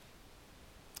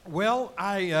Well,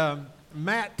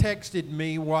 Matt texted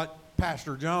me what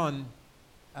Pastor John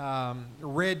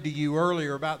read to you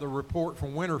earlier about the report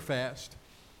from Winterfest,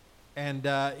 and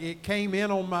it came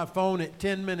in on my phone at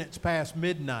 10 minutes past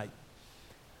midnight.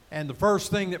 And the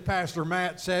first thing that Pastor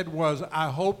Matt said was,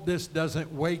 "I hope this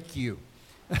doesn't wake you."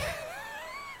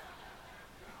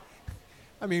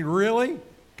 I mean, really?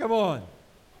 Come on.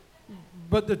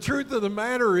 But the truth of the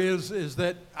matter is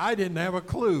that I didn't have a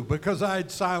clue because I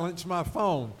had silenced my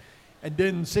phone and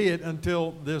didn't see it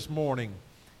until this morning.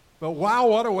 But wow,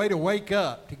 what a way to wake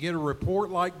up, to get a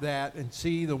report like that and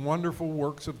see the wonderful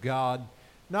works of God,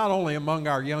 not only among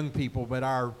our young people, but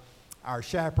our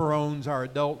chaperones, our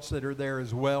adults that are there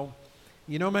as well.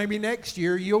 You know, maybe next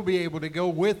year you'll be able to go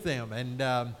with them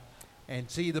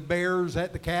and see the bears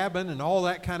at the cabin and all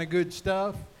that kind of good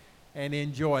stuff and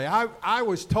enjoy. I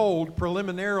was told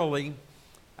preliminarily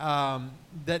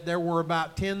that there were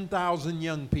about 10,000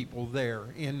 young people there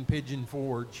in Pigeon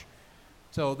Forge.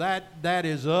 So that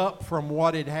is up from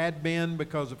what it had been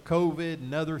because of COVID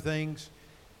and other things.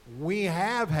 We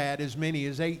have had as many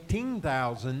as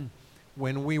 18,000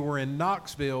 when we were in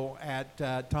Knoxville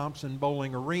at Thompson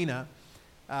Bowling Arena,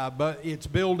 but it's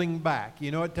building back.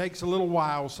 You know, it takes a little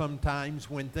while sometimes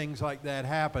when things like that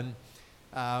happen,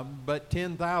 but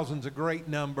 10,000 is a great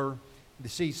number to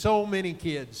see so many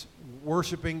kids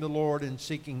worshiping the Lord and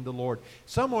seeking the Lord.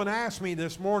 Someone asked me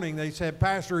this morning, they said,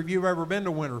 "Pastor, have you ever been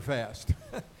to Winterfest?"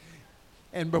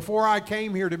 And before I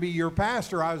came here to be your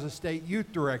pastor, I was a state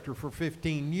youth director for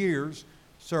 15 years,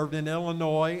 served in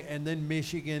Illinois and then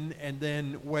Michigan and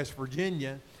then West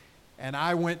Virginia. And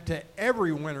I went to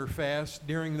every Winterfest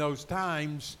during those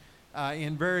times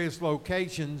in various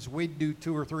locations. We'd do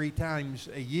 2 or 3 times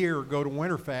a year go to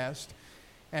Winterfest.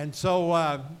 And so,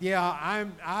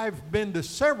 I've been to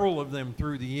several of them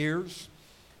through the years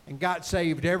and got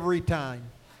saved every time.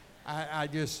 I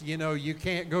just, you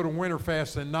can't go to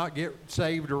Winterfest and not get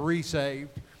saved or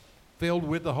resaved, filled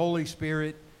with the Holy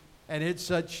Spirit. And it's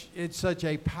such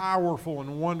a powerful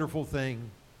and wonderful thing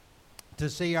to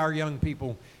see our young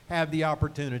people have the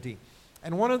opportunity.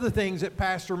 And one of the things that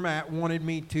Pastor Matt wanted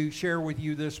me to share with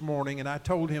you this morning, and I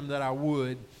told him that I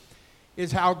would,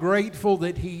 is how grateful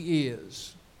that he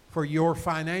is for your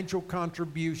financial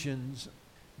contributions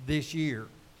this year.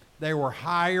 They were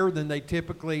higher than they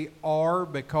typically are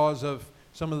because of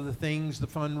some of the things, the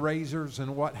fundraisers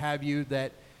and what have you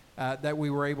that we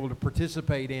were able to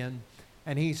participate in.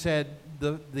 And he said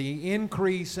the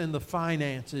increase in the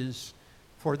finances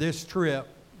for this trip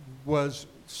was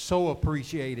so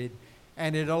appreciated,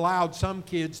 and it allowed some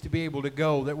kids to be able to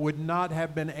go that would not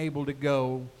have been able to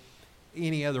go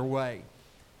any other way.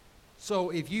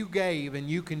 So if you gave and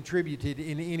you contributed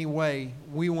in any way,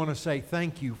 we want to say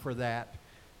thank you for that.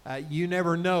 You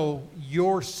never know,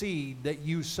 your seed that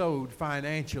you sowed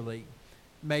financially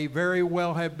may very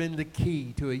well have been the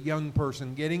key to a young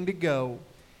person getting to go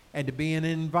and to be in an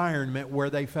environment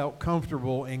where they felt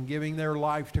comfortable in giving their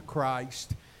life to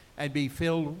Christ and being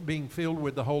filled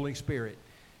with the Holy Spirit.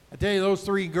 I tell you, those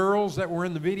 3 girls that were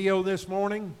in the video this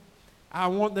morning, I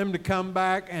want them to come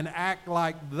back and act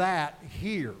like that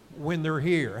here when they're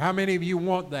here. How many of you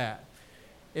want that?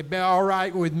 It'd be all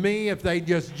right with me if they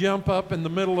just jump up in the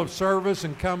middle of service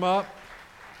and come up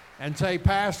and say,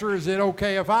 "Pastor, is it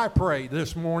okay if I pray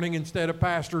this morning instead of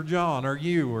Pastor John or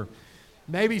you?" Or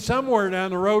maybe somewhere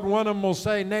down the road, one of them will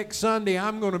say, "Next Sunday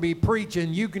I'm going to be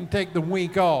preaching. You can take the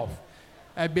week off."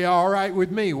 That'd be all right with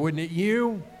me, wouldn't it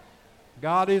you?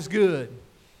 God is good.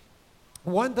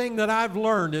 One thing that I've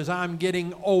learned as I'm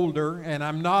getting older, and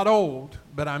I'm not old,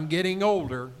 but I'm getting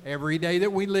older. Every day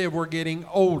that we live, we're getting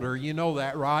older. You know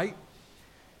that, right?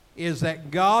 Is that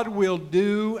God will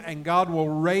do and God will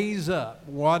raise up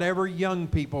whatever young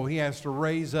people He has to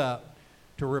raise up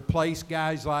to replace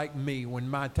guys like me when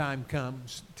my time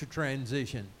comes to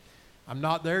transition. I'm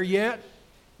not there yet,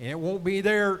 and it won't be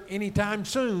there anytime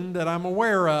soon that I'm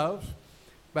aware of.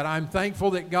 But I'm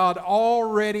thankful that God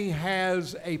already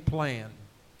has a plan.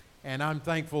 And I'm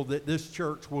thankful that this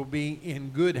church will be in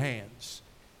good hands.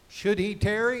 Should He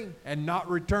tarry and not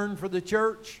return for the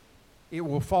church, it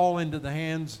will fall into the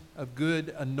hands of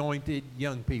good, anointed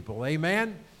young people.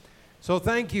 Amen? So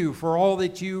thank you for all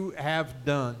that you have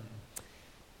done.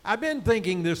 I've been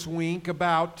thinking this week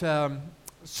about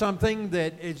something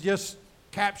that has just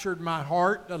captured my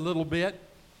heart a little bit.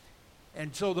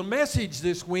 And so the message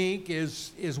this week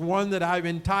is one that I've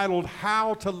entitled,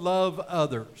 How to Love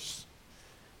Others.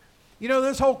 You know,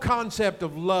 this whole concept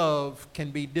of love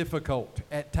can be difficult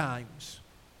at times.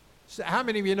 So how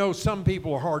many of you know some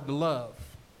people are hard to love?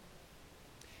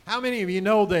 How many of you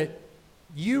know that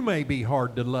you may be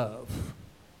hard to love?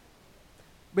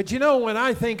 But you know, when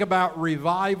I think about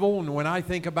revival and when I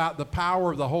think about the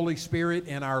power of the Holy Spirit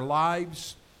in our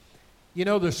lives, you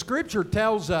know, the Scripture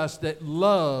tells us that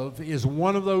love is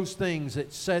one of those things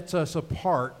that sets us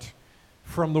apart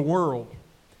from the world.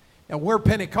 And we're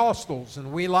Pentecostals,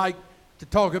 and we like to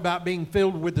talk about being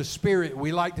filled with the Spirit.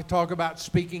 We like to talk about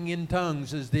speaking in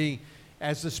tongues as the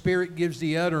Spirit gives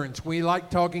the utterance. We like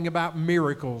talking about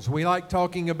miracles. We like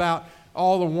talking about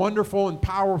all the wonderful and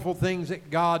powerful things that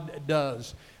God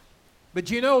does. But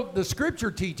you know, the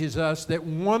Scripture teaches us that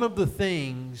one of the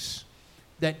things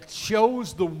that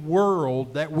shows the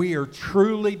world that we are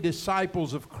truly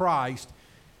disciples of Christ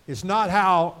is not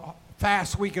how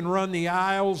fast we can run the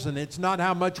aisles, and it's not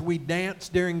how much we dance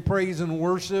during praise and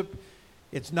worship.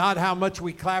 It's not how much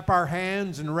we clap our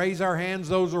hands and raise our hands.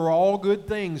 Those are all good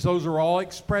things. Those are all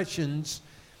expressions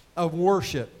of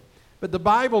worship. But the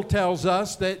Bible tells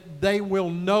us that they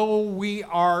will know we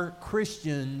are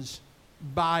Christians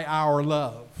by our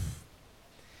love.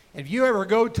 If you ever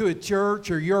go to a church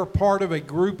or you're a part of a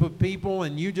group of people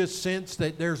and you just sense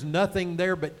that there's nothing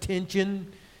there but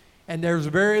tension and there's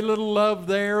very little love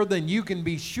there, then you can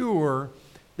be sure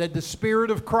that the Spirit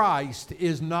of Christ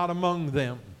is not among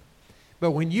them.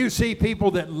 But when you see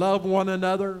people that love one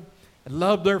another, and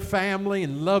love their family,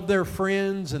 and love their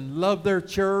friends, and love their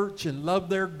church, and love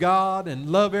their God, and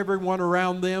love everyone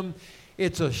around them,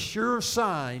 it's a sure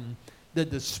sign that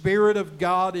the Spirit of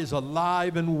God is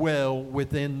alive and well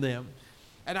within them.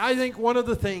 And I think one of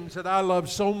the things that I love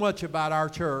so much about our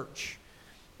church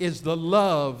is the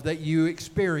love that you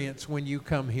experience when you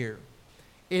come here.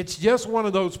 It's just one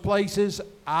of those places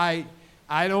I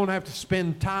don't have to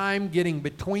spend time getting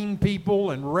between people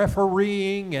and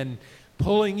refereeing and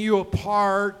pulling you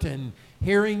apart and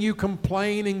hearing you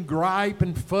complain and gripe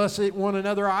and fuss at one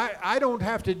another. I don't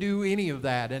have to do any of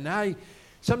that. And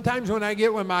sometimes when I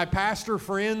get with my pastor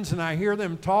friends and I hear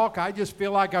them talk, I just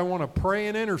feel like I want to pray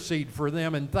and intercede for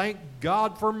them and thank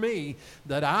God for me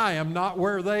that I am not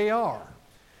where they are,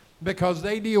 because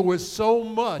they deal with so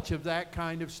much of that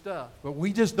kind of stuff. But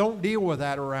we just don't deal with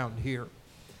that around here.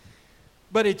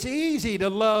 But it's easy to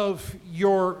love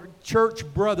your church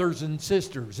brothers and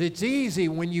sisters. It's easy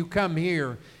when you come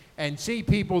here and see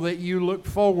people that you look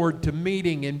forward to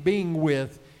meeting and being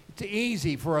with. It's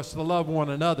easy for us to love one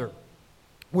another.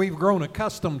 We've grown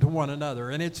accustomed to one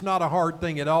another, and it's not a hard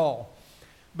thing at all.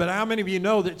 But how many of you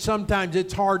know that sometimes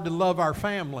it's hard to love our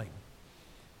family?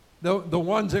 The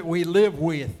ones that we live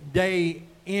with day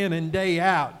in and day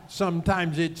out,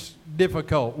 sometimes it's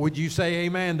difficult. Would you say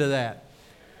amen to that?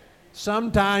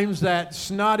 Sometimes that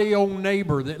snotty old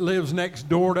neighbor that lives next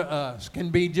door to us can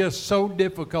be just so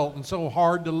difficult and so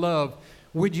hard to love.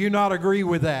 Would you not agree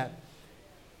with that?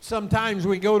 Sometimes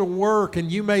we go to work and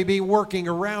you may be working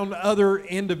around other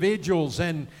individuals,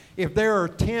 and if there are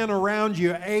 10 around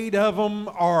you, 8 of them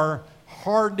are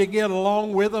hard to get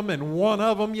along with them and 1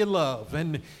 of them you love.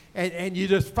 And you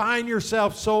just find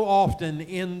yourself so often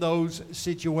in those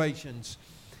situations.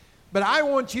 But I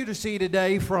want you to see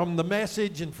today from the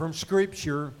message and from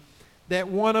Scripture that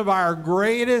one of our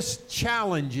greatest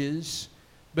challenges,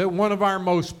 but one of our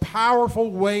most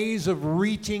powerful ways of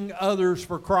reaching others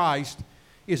for Christ,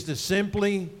 is to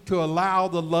simply to allow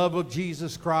the love of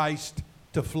Jesus Christ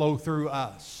to flow through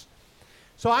us.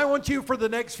 So I want you for the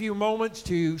next few moments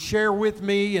to share with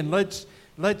me, and let's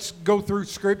go through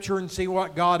Scripture and see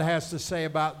what God has to say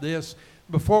about this.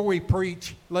 Before we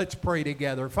preach, let's pray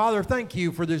together. Father, thank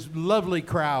you for this lovely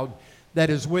crowd that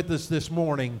is with us this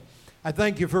morning. I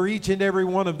thank you for each and every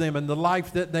one of them and the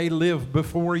life that they live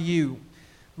before you.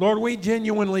 Lord, we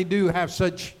genuinely do have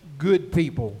such good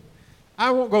people.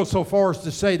 I won't go so far as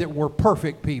to say that we're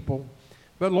perfect people,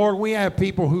 but Lord, we have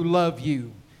people who love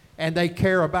you, and they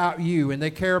care about you, and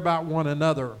they care about one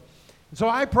another. So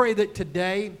I pray that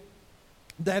today,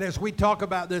 that as we talk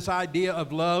about this idea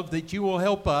of love, that you will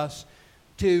help us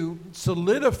to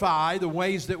solidify the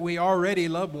ways that we already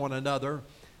love one another,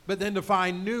 but then to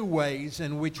find new ways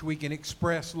in which we can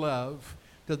express love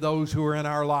to those who are in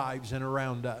our lives and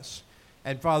around us.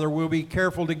 And Father, we'll be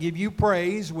careful to give you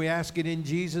praise. We ask it in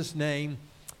Jesus' name.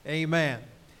 Amen.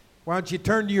 Why don't you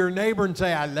turn to your neighbor and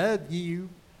say, I love you.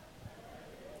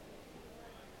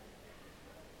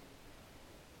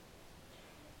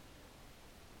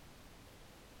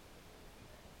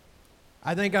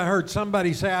 I think I heard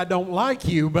somebody say, I don't like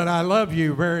you, but I love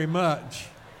you very much.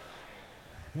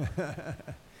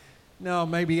 No,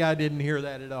 maybe I didn't hear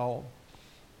that at all.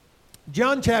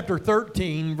 John chapter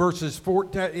 13, verses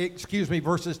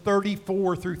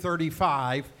 34 through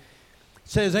 35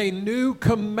 says, a new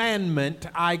commandment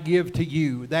I give to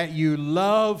you, that you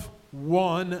love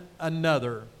one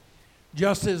another.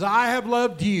 just as I have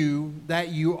loved you, that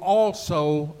you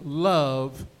also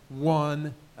love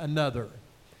one another.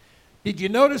 Did you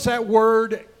notice that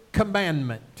word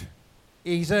commandment?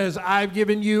 He says, I've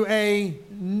given you a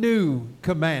new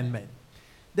commandment.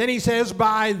 Then he says,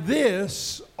 by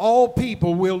this all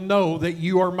people will know that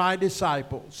you are my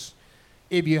disciples,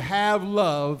 if you have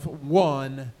love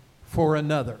one for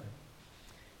another.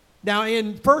 Now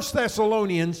in 1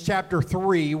 Thessalonians chapter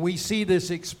 3, we see this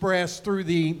expressed through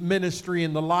the ministry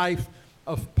and the life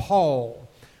of Paul.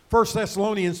 1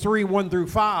 Thessalonians 3, 1 through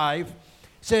 5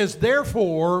 says,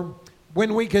 therefore,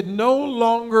 when we could no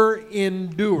longer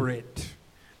endure it,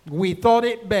 we thought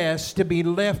it best to be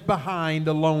left behind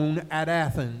alone at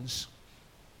Athens.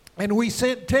 And we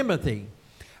sent Timothy,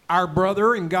 our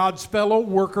brother and God's fellow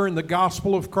worker in the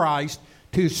gospel of Christ,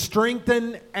 to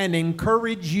strengthen and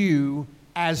encourage you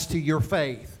as to your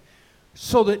faith,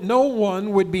 so that no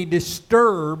one would be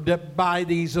disturbed by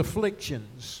these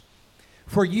afflictions.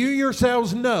 For you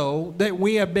yourselves know that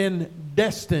we have been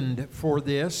destined for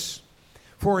this.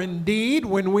 For indeed,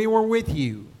 when we were with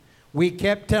you, we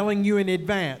kept telling you in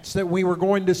advance that we were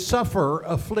going to suffer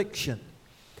affliction.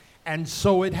 And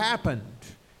so it happened,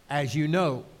 as you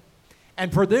know.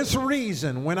 And for this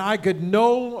reason, when I could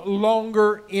no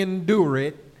longer endure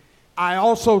it, I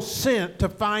also sent to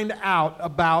find out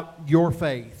about your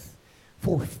faith,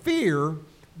 for fear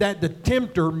that the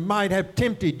tempter might have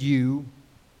tempted you,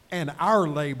 and our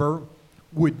labor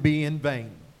would be in vain.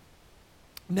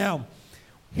 Now,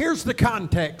 here's the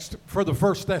context for the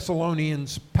 1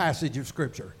 Thessalonians passage of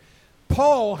Scripture.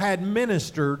 Paul had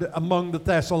ministered among the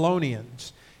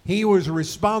Thessalonians. He was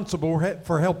responsible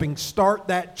for helping start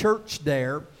that church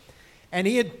there. And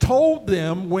he had told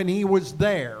them when he was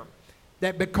there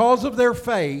that because of their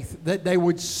faith that they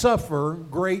would suffer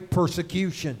great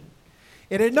persecution.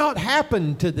 It had not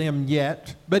happened to them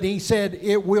yet, but he said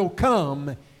it will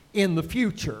come in the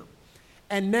future.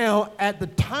 And now at the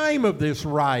time of this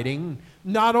writing,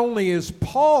 not only is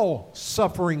Paul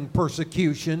suffering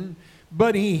persecution,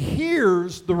 but he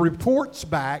hears the reports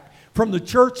back from the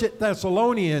church at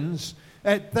Thessalonica,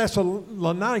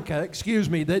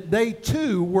 that they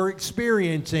too were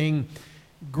experiencing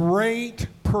great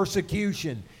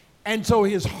persecution. And so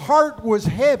his heart was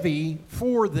heavy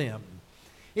for them.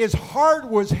 His heart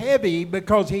was heavy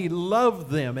because he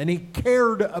loved them and he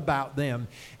cared about them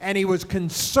and he was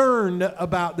concerned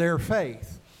about their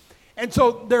faith. And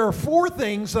so there are four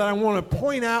things that I want to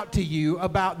point out to you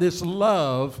about this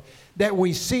love that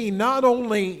we see not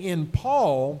only in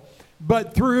Paul,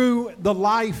 but through the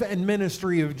life and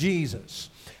ministry of Jesus.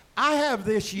 I have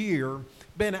this year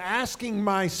been asking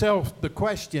myself the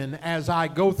question as I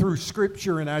go through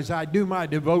Scripture and as I do my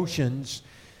devotions,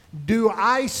 do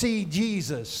I see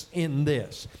Jesus in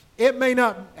this? It may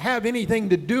not have anything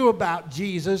to do about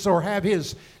Jesus or have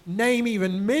his name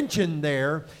even mentioned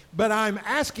there, but I'm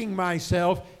asking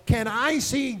myself, can I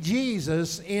see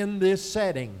Jesus in this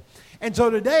setting? And so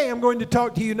today I'm going to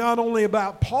talk to you not only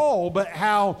about Paul, but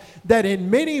how that in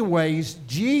many ways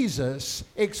Jesus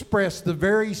expressed the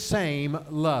very same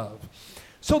love.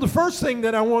 So the first thing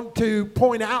that I want to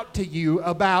point out to you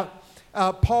about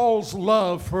Paul's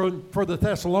love for the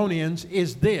Thessalonians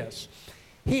is this.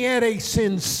 He had a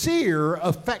sincere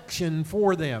affection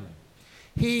for them.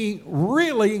 He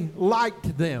really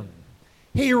liked them.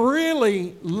 He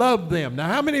really loved them. Now,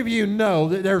 how many of you know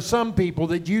that there are some people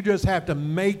that you just have to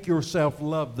make yourself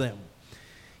love them?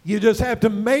 You just have to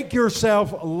make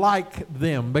yourself like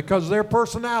them because their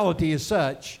personality is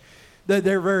such that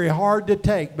they're very hard to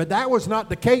take. But that was not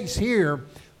the case here.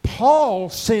 Paul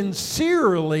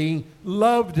sincerely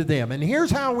loved them. And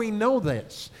here's how we know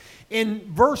this. In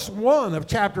verse 1 of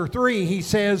chapter 3, he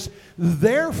says,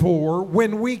 therefore,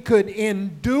 when we could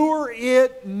endure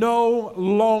it no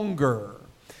longer,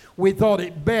 we thought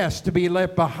it best to be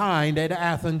left behind at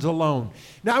Athens alone.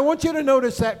 Now, I want you to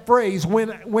notice that phrase,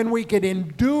 when we could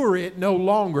endure it no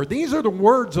longer. These are the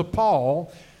words of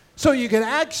Paul. So you can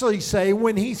actually say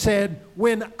when he said,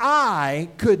 when I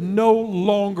could no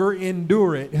longer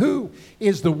endure it. Who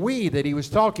is the we that he was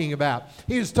talking about?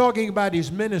 He was talking about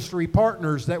his ministry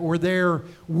partners that were there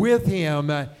with him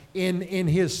in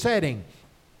his setting.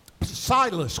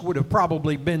 Silas would have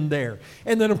probably been there.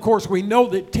 And then, of course, we know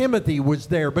that Timothy was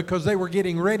there because they were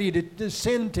getting ready to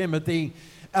send Timothy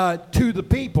to the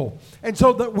people. And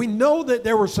so that we know that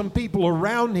there were some people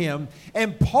around him.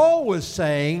 And Paul was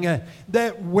saying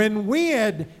that when we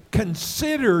had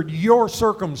considered your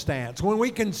circumstance, when we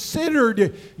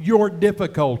considered your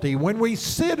difficulty, when we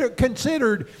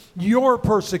considered your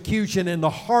persecution and the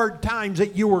hard times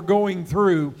that you were going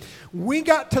through, we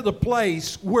got to the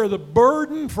place where the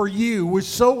burden for you was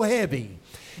so heavy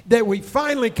that we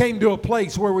finally came to a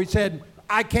place where we said,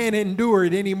 I can't endure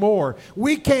it anymore.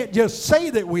 We can't just say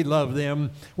that we love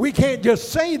them. We can't just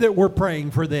say that we're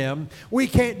praying for them. We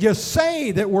can't just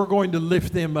say that we're going to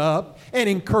lift them up and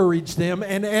encourage them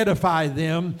and edify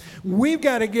them. We've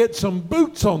got to get some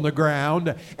boots on the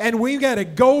ground, and we've got to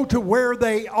go to where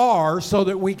they are so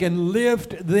that we can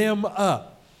lift them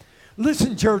up.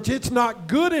 Listen, church, it's not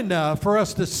good enough for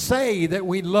us to say that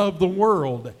we love the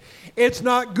world. It's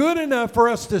not good enough for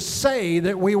us to say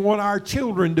that we want our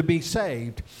children to be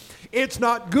saved. It's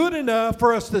not good enough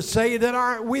for us to say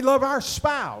that we love our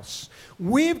spouse.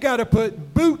 We've got to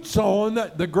put boots on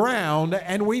the ground,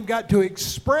 and we've got to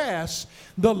express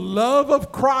the love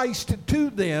of Christ to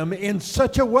them in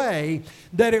such a way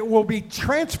that it will be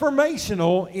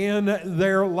transformational in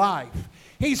their life.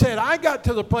 He said, I got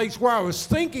to the place where I was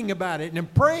thinking about it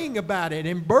and praying about it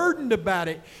and burdened about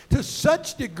it to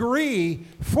such degree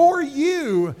for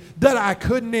you that I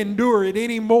couldn't endure it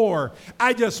anymore.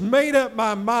 I just made up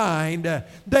my mind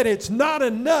that it's not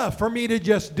enough for me to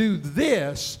just do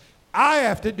this. I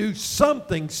have to do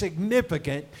something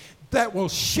significant that will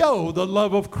show the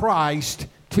love of Christ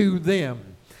to them.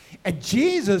 And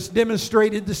Jesus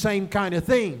demonstrated the same kind of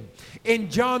thing. In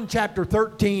John chapter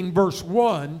 13, verse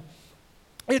 1,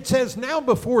 it says, now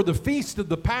before the feast of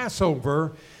the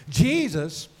Passover,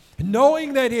 Jesus,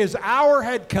 knowing that his hour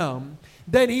had come,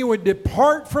 that he would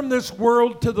depart from this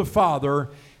world to the Father,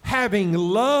 having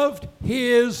loved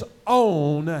his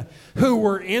own who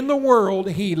were in the world,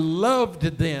 he loved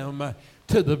them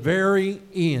to the very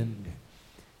end.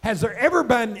 Has there ever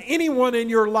been anyone in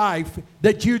your life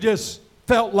that you just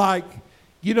felt like,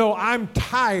 I'm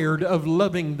tired of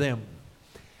loving them?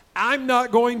 I'm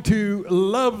not going to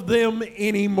love them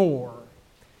anymore.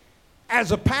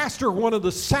 As a pastor, one of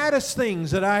the saddest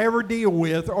things that I ever deal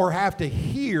with or have to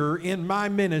hear in my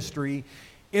ministry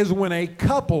is when a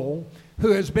couple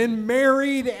who has been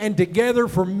married and together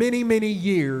for many, many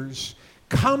years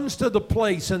comes to the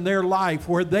place in their life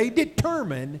where they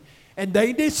determine and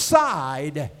they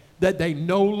decide that they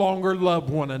no longer love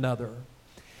one another.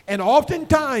 And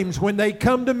oftentimes when they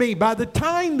come to me, by the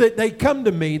time that they come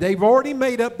to me, they've already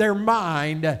made up their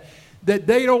mind that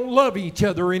they don't love each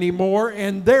other anymore,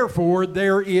 and therefore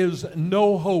there is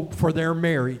no hope for their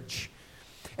marriage.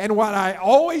 And what I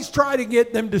always try to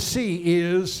get them to see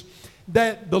is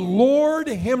that the Lord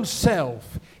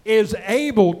himself is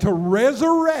able to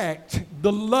resurrect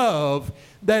the love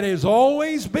that has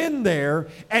always been there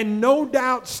and no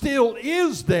doubt still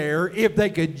is there if they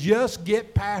could just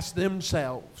get past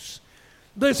themselves.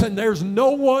 Listen, there's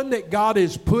no one that God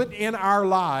has put in our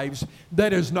lives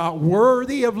that is not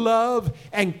worthy of love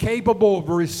and capable of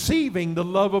receiving the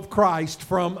love of Christ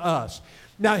from us.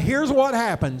 Now, here's what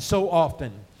happens so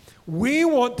often. We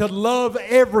want to love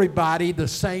everybody the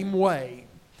same way.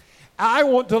 I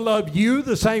want to love you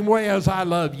the same way as I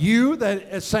love you,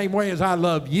 the same way as I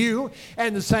love you,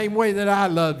 and the same way that I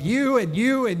love you and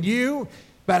you and you.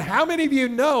 But how many of you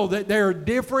know that there are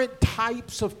different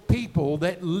types of people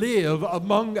that live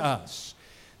among us?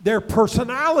 Their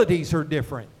personalities are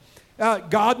different.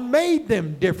 God made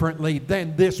them differently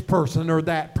than this person or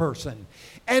that person.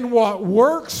 And what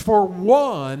works for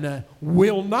one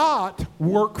will not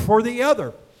work for the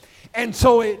other. And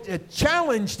so it's a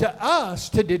challenge to us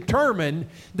to determine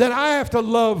that I have to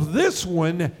love this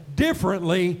one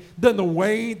differently than the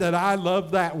way that I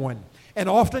love that one. And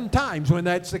oftentimes when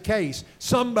that's the case,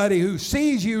 somebody who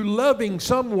sees you loving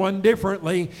someone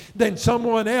differently than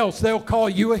someone else, they'll call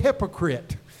you a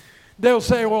hypocrite. They'll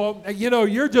say, well,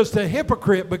 you're just a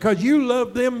hypocrite because you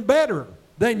love them better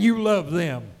than you love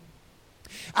them.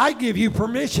 I give you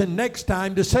permission next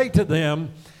time to say to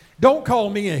them, don't call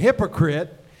me a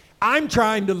hypocrite. I'm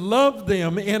trying to love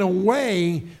them in a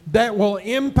way that will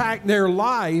impact their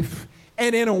life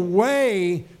and in a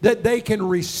way that they can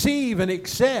receive and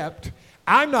accept.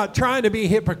 I'm not trying to be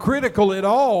hypocritical at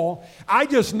all. I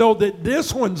just know that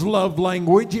this one's love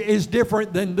language is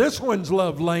different than this one's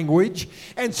love language,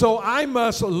 and so I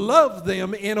must love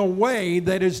them in a way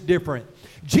that is different.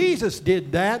 Jesus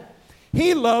did that.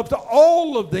 He loved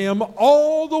all of them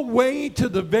all the way to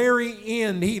the very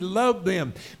end. He loved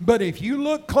them. But if you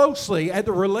look closely at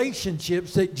the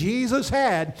relationships that Jesus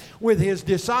had with his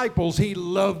disciples, he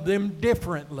loved them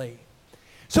differently.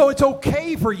 So it's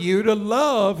okay for you to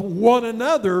love one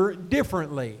another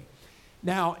differently.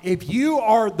 Now, if you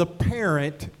are the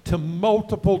parent to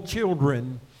multiple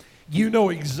children, you know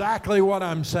exactly what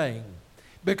I'm saying.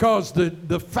 Because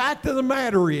the fact of the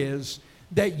matter is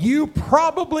that you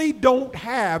probably don't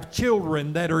have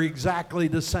children that are exactly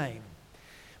the same.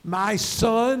 My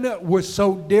son was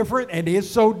so different and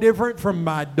is so different from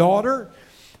my daughter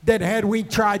that had we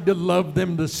tried to love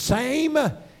them the same,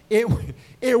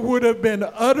 it would have been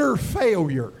utter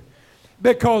failure,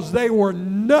 because they were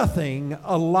nothing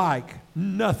alike,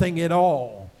 nothing at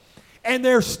all. And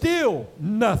they're still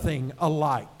nothing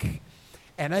alike.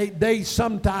 And they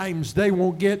sometimes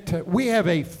won't get to, we have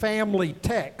a family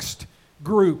text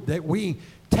group that we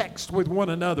text with one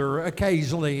another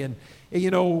occasionally, and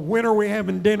when are we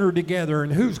having dinner together,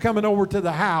 and who's coming over to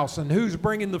the house, and who's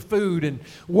bringing the food, and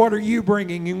what are you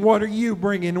bringing, and what are you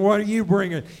bringing, and what are you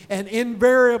bringing. And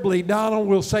invariably Donald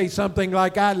will say something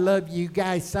like, I love you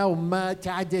guys so much,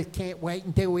 I just can't wait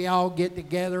until we all get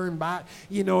together and buy,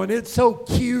 and it's so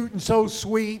cute and so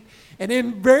sweet. And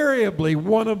invariably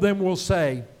one of them will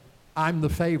say, I'm the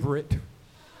favorite.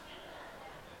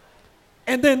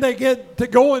 And then they get to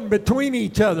going between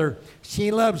each other.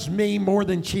 She loves me more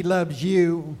than she loves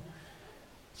you.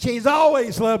 She's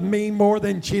always loved me more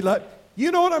than she loves.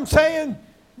 You know what I'm saying?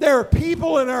 There are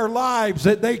people in our lives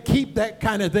that they keep that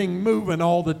kind of thing moving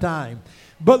all the time.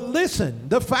 But listen,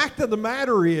 the fact of the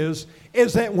matter is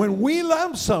that when we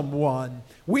love someone,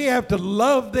 we have to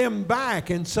love them back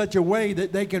in such a way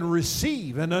that they can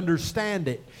receive and understand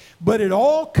it. But it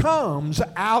all comes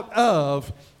out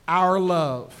of our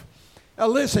love. Now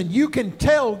listen, you can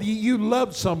tell you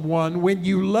love someone when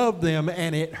you love them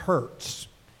and it hurts.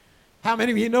 How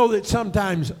many of you know that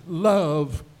sometimes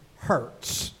love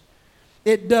hurts?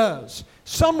 It does.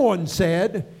 Someone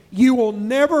said, you will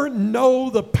never know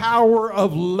the power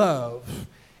of love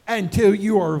until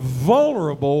you are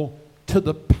vulnerable to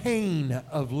the pain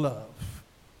of love.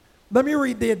 Let me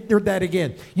read that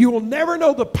again. You will never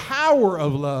know the power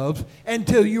of love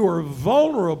until you are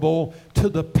vulnerable to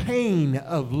the pain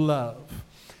of love.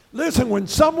 Listen, when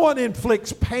someone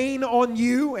inflicts pain on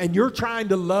you and you're trying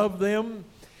to love them,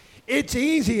 it's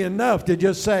easy enough to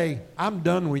just say, I'm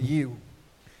done with you.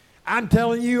 I'm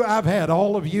telling you, I've had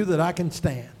all of you that I can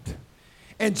stand.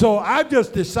 And so I've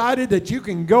just decided that you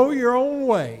can go your own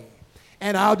way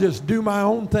and I'll just do my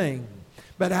own thing.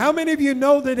 But how many of you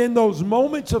know that in those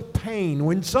moments of pain,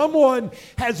 when someone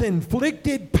has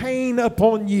inflicted pain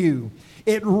upon you,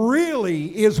 it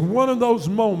really is one of those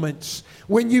moments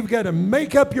when you've got to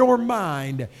make up your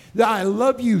mind that I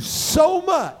love you so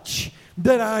much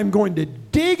that I'm going to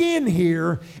dig in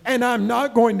here and I'm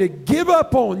not going to give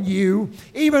up on you,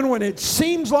 even when it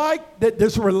seems like that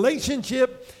this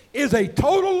relationship is a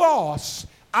total loss.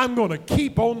 I'm going to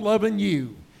keep on loving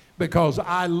you because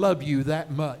I love you that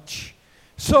much.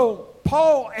 So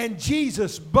Paul and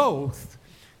Jesus both,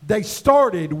 they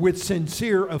started with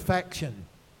sincere affection.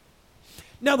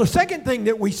 Now, the second thing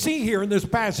that we see here in this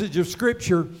passage of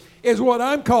Scripture is what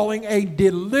I'm calling a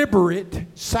deliberate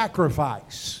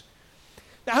sacrifice.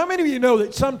 Now, how many of you know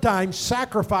that sometimes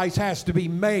sacrifice has to be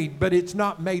made, but it's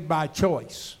not made by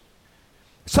choice?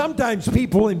 Sometimes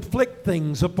people inflict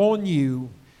things upon you,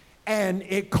 and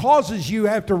it causes you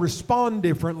have to respond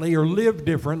differently or live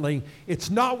differently. It's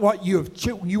not what you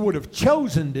would have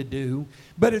chosen to do,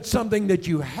 but it's something that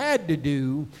you had to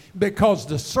do because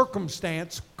the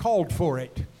circumstance called for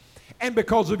it. And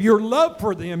because of your love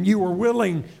for them, you were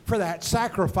willing for that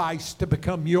sacrifice to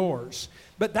become yours.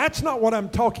 But that's not what I'm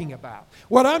talking about.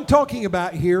 What I'm talking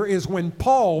about here is when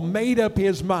Paul made up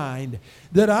his mind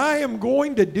that I am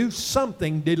going to do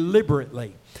something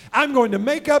deliberately. I'm going to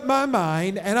make up my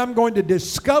mind and I'm going to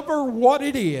discover what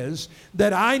it is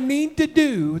that I need to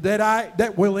do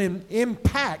that will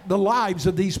impact the lives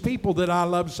of these people that I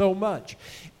love so much.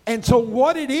 And so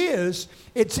what it is,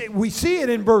 we see it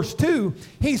in verse 2.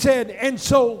 He said, and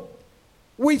so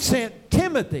we sent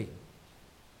Timothy,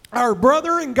 our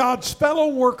brother and God's fellow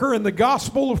worker in the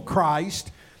gospel of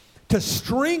Christ, to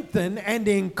strengthen and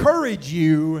encourage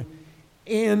you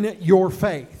in your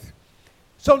faith.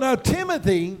 So now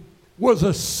Timothy was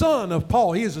a son of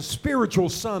Paul. He is a spiritual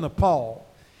son of Paul.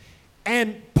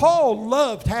 And Paul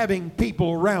loved having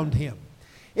people around him.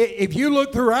 If you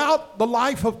look throughout the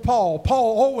life of Paul,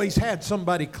 Paul always had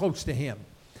somebody close to him.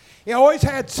 He always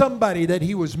had somebody that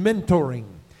he was mentoring,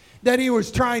 that he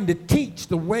was trying to teach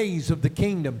the ways of the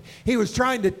kingdom. He was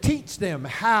trying to teach them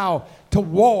how to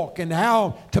walk and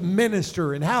how to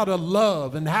minister and how to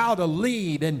love and how to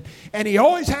lead. And he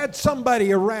always had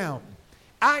somebody around.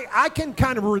 I can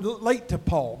kind of relate to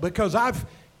Paul because I've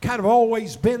kind of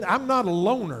always been, I'm not a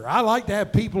loner. I like to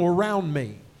have people around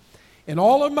me. In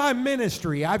all of my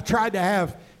ministry, I've tried to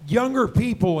have younger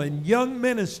people and young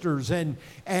ministers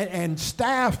and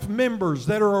staff members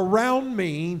that are around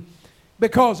me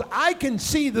because I can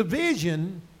see the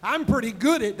vision. I'm pretty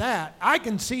good at that. I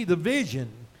can see the vision.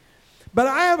 But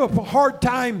I have a hard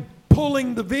time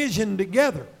pulling the vision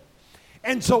together.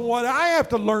 And so what I have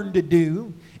to learn to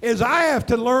do is I have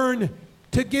to learn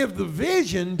to give the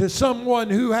vision to someone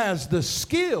who has the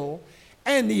skill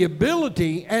and the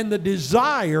ability and the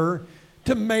desire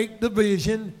to make the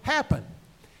vision happen.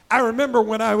 I remember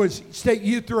when I was state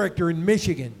youth director in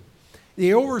Michigan,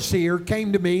 the overseer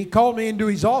came to me, called me into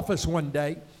his office one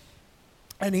day,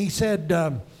 and he said,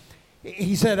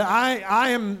 I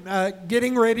am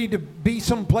getting ready to be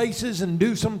some places and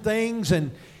do some things,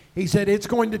 and he said, it's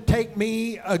going to take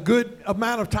me a good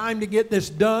amount of time to get this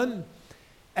done.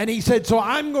 And he said, so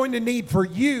I'm going to need for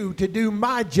you to do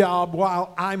my job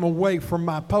while I'm away from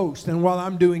my post and while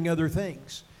I'm doing other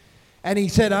things. And he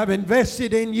said, I've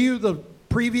invested in you the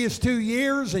previous 2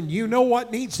 years, and you know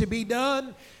what needs to be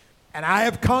done. And I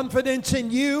have confidence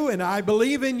in you, and I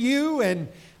believe in you, and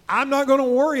I'm not going to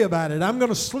worry about it. I'm going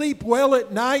to sleep well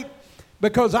at night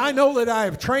because I know that I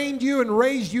have trained you and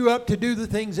raised you up to do the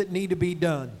things that need to be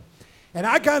done. And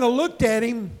I kind of looked at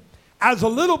him as a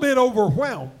little bit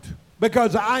overwhelmed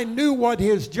because I knew what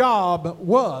his job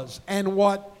was and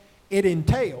what it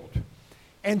entailed.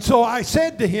 And so I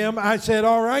said to him, I said,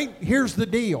 all right, here's the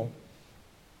deal.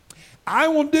 I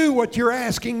will do what you're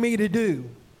asking me to do,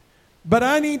 but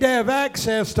I need to have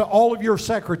access to all of your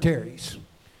secretaries.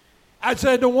 I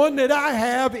said, the one that I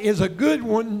have is a good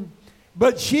one,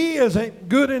 but she isn't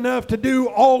good enough to do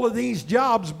all of these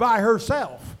jobs by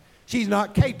herself. She's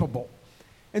not capable.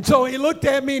 And so he looked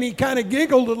at me and he kind of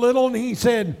giggled a little and he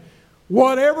said,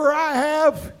 whatever I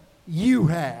have, you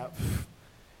have.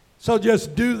 So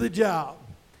just do the job.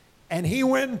 And he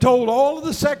went and told all of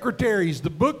the secretaries, the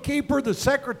bookkeeper, the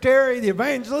secretary, the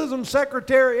evangelism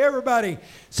secretary, everybody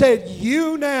said,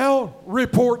 you now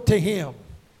report to him.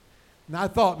 And I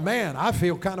thought, man, I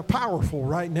feel kind of powerful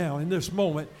right now in this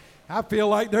moment. I feel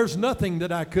like there's nothing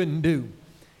that I couldn't do.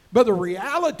 But the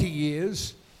reality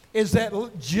is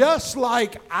that just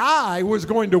like I was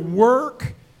going to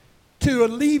work to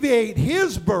alleviate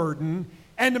his burden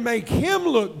and to make him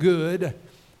look good,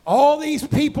 all these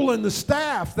people in the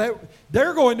staff, that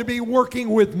they're going to be working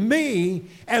with me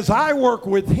as I work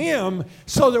with him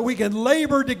so that we can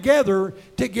labor together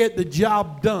to get the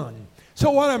job done.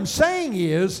 So what I'm saying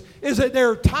is that there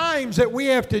are times that we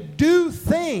have to do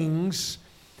things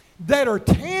that are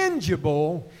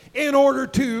tangible in order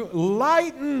to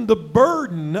lighten the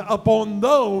burden upon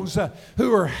those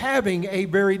who are having a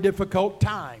very difficult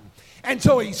time. And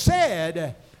so he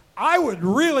said, I would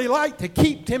really like to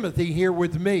keep Timothy here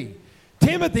with me.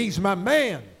 Timothy's my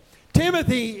man.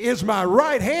 Timothy is my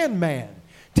right-hand man.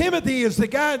 Timothy is the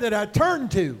guy that I turn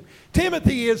to.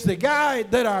 Timothy is the guy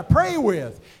that I pray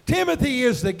with. Timothy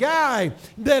is the guy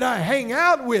that I hang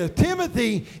out with.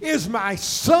 Timothy is my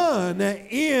son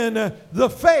in the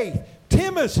faith.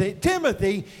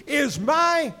 Timothy is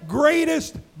my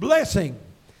greatest blessing.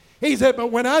 He said,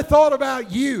 but when I thought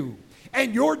about you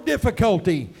and your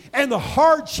difficulty and the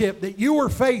hardship that you were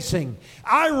facing,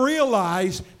 I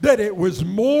realized that it was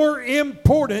more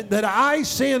important that I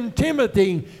send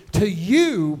Timothy to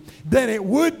you than it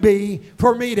would be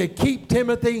for me to keep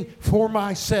Timothy for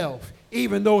myself,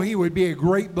 even though he would be a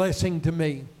great blessing to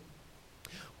me.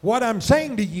 What I'm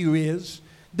saying to you is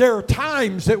there are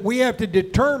times that we have to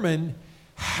determine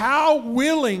how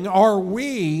willing are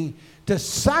we to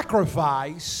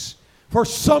sacrifice for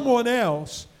someone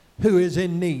else who is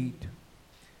in need.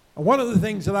 One of the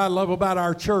things that I love about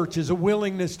our church is a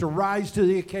willingness to rise to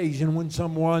the occasion when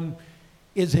someone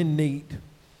is in need.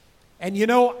 And you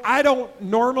know, I don't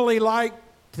normally like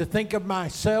to think of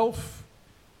myself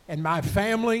and my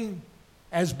family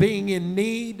as being in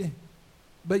need,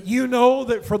 but you know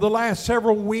that for the last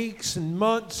several weeks and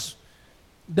months,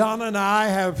 Donna and I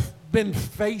have been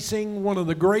facing one of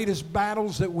the greatest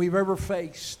battles that we've ever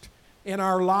faced in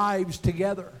our lives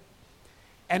together.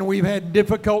 And we've had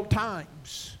difficult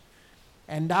times.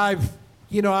 And I've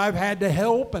had to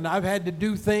help and I've had to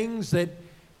do things that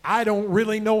I don't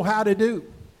really know how to do.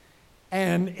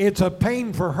 And it's a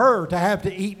pain for her to have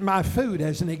to eat my food,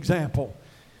 as an example.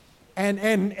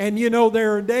 And you know,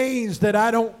 there are days that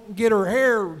I don't get her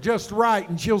hair just right,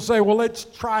 and she'll say, well, let's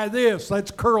try this.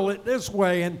 Let's curl it this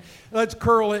way, and let's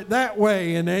curl it that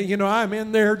way. And, you know, I'm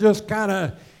in there just kind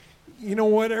of, you know,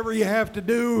 whatever you have to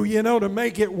do, you know, to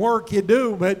make it work, you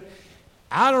do. But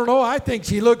I don't know, I think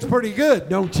she looks pretty good,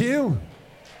 don't you?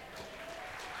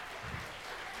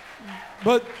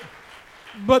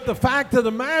 But the fact of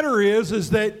the matter is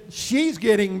that she's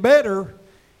getting better,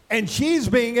 and she's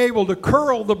being able to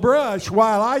curl the brush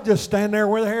while I just stand there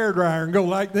with a hairdryer and go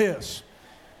like this.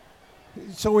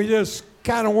 So we just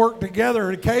kind of work together,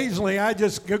 and occasionally I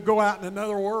just go out in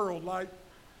another world like,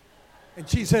 and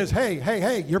she says,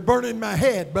 hey, you're burning my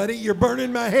head, buddy, you're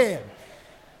burning my head.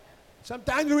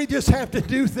 Sometimes we just have to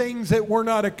do things that we're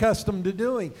not accustomed to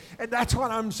doing. And that's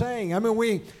what I'm saying. I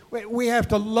mean, we have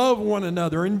to love one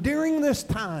another. And during this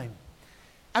time,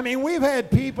 I mean, we've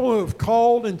had people who have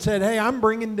called and said, hey, I'm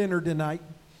bringing dinner tonight.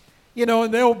 You know,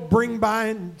 and they'll bring by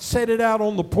and set it out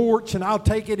on the porch, and I'll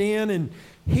take it in and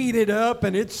heat it up.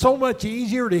 And it's so much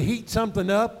easier to heat something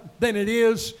up than it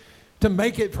is to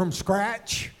make it from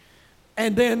scratch.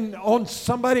 And then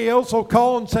somebody else will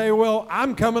call and say, well,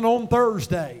 I'm coming on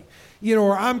Thursday, you know,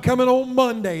 or I'm coming on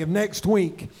Monday of next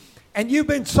week. And you've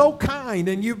been so kind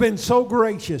and you've been so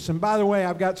gracious. And by the way,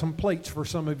 I've got some plates for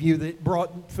some of you that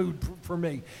brought food for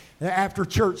me. After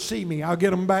church, see me. I'll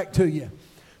get them back to you.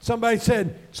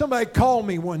 Somebody called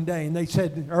me one day and they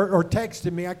said, or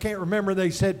texted me, I can't remember,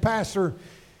 they said, Pastor,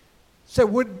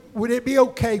 would it be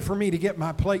okay for me to get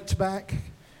my plates back?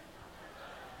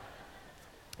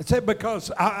 I said,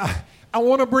 because I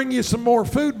want to bring you some more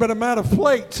food, but I'm out of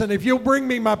plates. And if you'll bring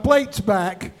me my plates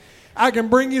back, I can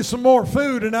bring you some more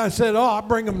food. And I said, I'll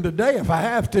bring them today if I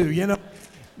have to, you know.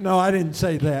 No, I didn't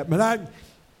say that. But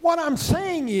what I'm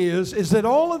saying is that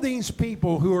all of these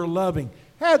people who are loving,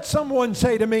 had someone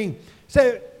say to me,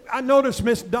 I noticed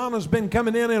Miss Donna's been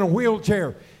coming in a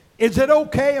wheelchair. Is it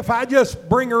okay if I just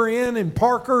bring her in and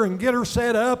park her and get her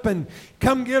set up and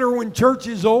come get her when church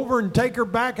is over and take her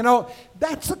back and all?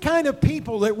 That's the kind of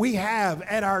people that we have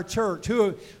at our church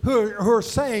who are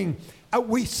saying,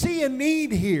 we see a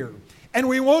need here. And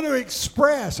we want to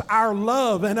express our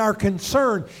love and our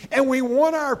concern. And we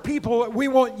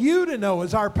want you to know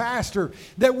as our pastor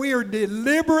that we are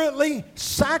deliberately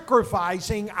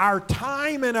sacrificing our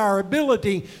time and our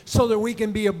ability so that we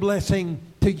can be a blessing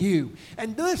to you.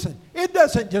 And listen, it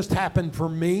doesn't just happen for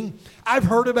me. I've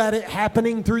heard about it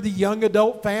happening through the young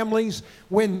adult families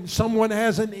when someone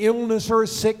has an illness or a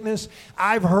sickness.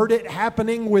 I've heard it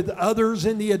happening with others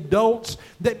in the adults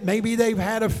that maybe they've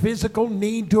had a physical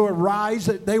need to arise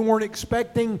that they weren't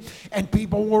expecting, and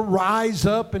people will rise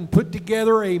up and put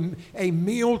together a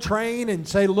meal train and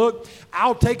say, look,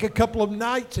 I'll take a couple of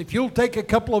nights if you'll take a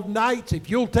couple of nights,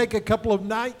 if you'll take a couple of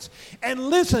nights. And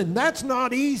listen, that's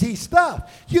not easy stuff.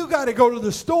 You got to go to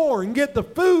the store and get the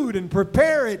food and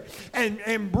prepare it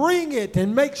and bring it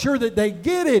and make sure that they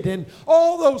get it and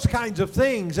all those kinds of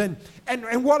things. And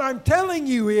what I'm telling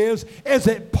you is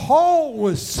that Paul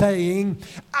was saying,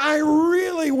 I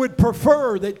really would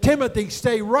prefer that Timothy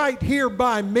stay right here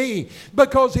by me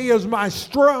because he is my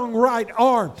strong right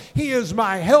arm. He is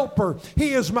my helper.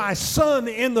 He is my son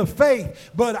in the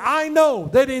faith. But I know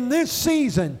that in this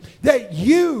season that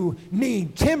you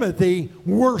need Timothy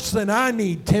worse than I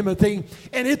need Timothy.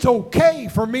 And it's okay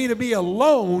for me to be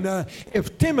alone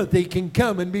if Timothy can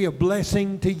come and be a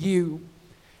blessing to you.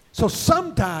 So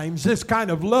sometimes this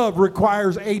kind of love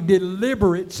requires a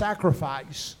deliberate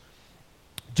sacrifice.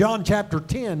 John chapter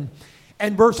 10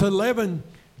 and verse 11,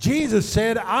 Jesus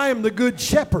said, I am the good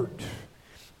shepherd,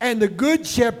 and the good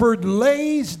shepherd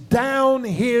lays down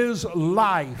his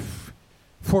life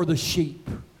for the sheep.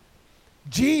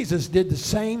 Jesus did the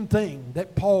same thing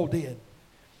that Paul did.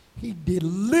 He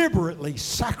deliberately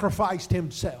sacrificed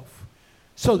himself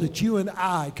so that you and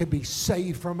I could be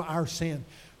saved from our sin.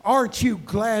 Aren't you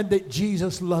glad that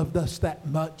Jesus loved us that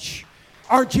much?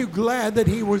 Aren't you glad that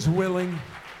he was willing?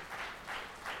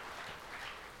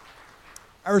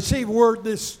 I received word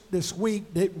this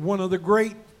week that one of the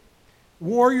great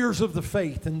warriors of the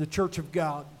faith in the Church of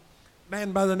God, a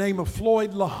man by the name of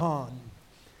Floyd LaHan,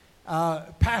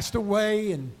 passed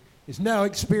away and is now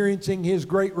experiencing his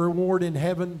great reward in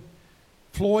heaven.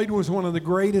 Floyd was one of the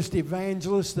greatest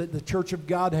evangelists that the Church of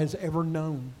God has ever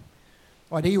known.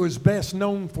 What he was best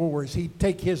known for is he'd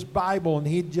take his Bible and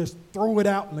he'd just throw it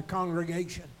out in the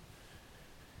congregation.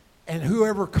 And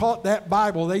whoever caught that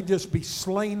Bible, they'd just be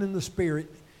slain in the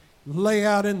Spirit, lay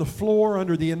out in the floor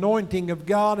under the anointing of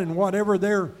God, and whatever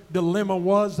their dilemma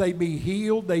was, they'd be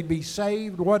healed, they'd be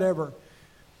saved, whatever.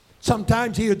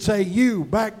 Sometimes he would say, you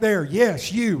back there,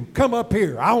 yes, you, come up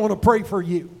here, I want to pray for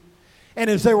you. And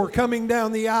as they were coming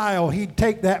down the aisle, he'd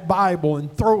take that Bible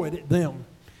and throw it at them.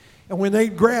 And when they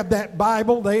grabbed that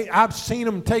Bible, I've seen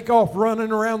them take off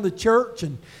running around the church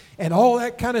and all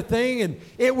that kind of thing. And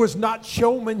it was not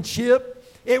showmanship.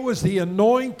 It was the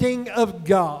anointing of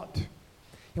God.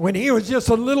 And when he was just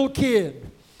a little kid,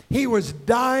 he was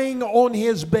dying on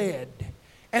his bed.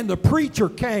 And the preacher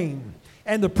came.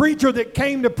 And the preacher that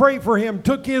came to pray for him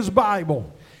took his Bible.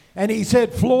 And he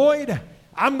said, Floyd,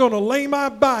 I'm going to lay my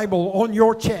Bible on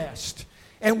your chest.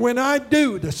 And when I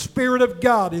do, the Spirit of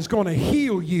God is going to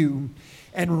heal you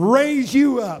and raise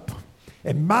you up.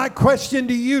 And my question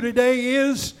to you today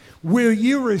is, will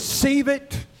you receive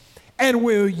it? And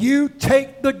will you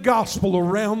take the gospel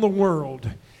around the world?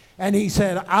 and he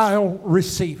said, I'll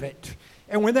receive it.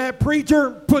 And when that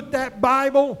preacher put that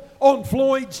Bible on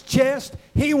Floyd's chest,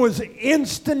 he was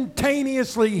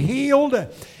instantaneously healed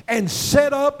and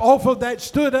stood up off of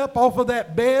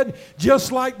that bed,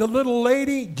 just like the little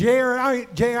lady,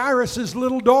 Jairus'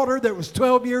 little daughter that was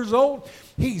 12 years old.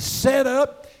 He sat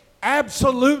up,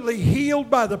 absolutely healed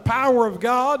by the power of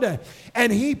God,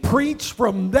 and he preached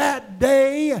from that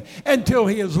day until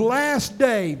his last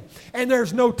day. And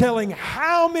there's no telling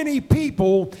how many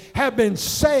people have been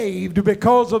saved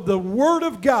because of the Word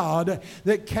of God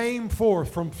that came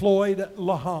forth from Floyd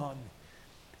Lahan.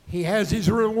 He has his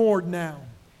reward now.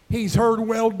 He's heard,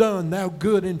 well done, thou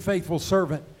good and faithful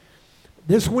servant.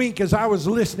 This week, as I was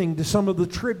listening to some of the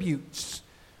tributes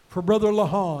for Brother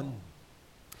Lahan,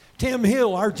 Tim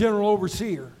Hill, our general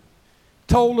overseer,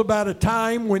 told about a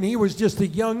time when he was just a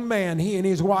young man, he and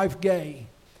his wife Gay,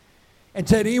 and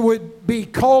said he would be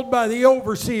called by the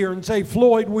overseer and say,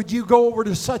 Floyd, would you go over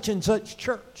to such and such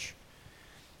church?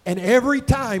 And every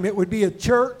time it would be a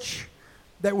church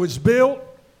that was built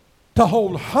to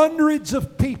hold hundreds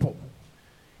of people.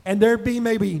 And there'd be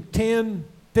maybe 10,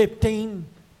 15,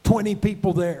 20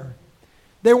 people there.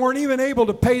 They weren't even able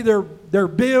to pay their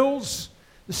bills.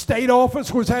 The state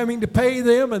office was having to pay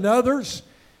them and others.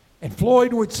 And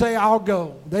Floyd would say, I'll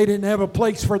go. They didn't have a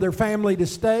place for their family to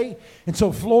stay. And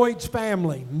so Floyd's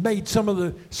family made some of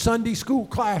the Sunday school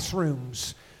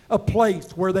classrooms a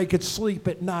place where they could sleep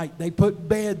at night. They put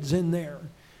beds in there.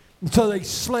 And so they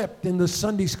slept in the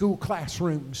Sunday school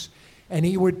classrooms. And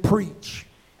he would preach.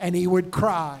 And he would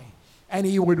cry. And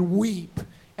he would weep.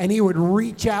 And he would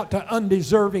reach out to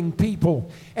undeserving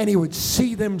people, and he would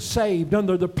see them saved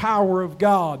under the power of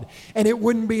God. And it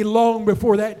wouldn't be long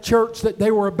before that church that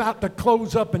they were about to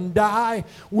close up and die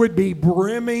would be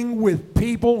brimming with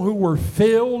people who were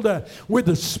filled with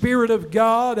the Spirit of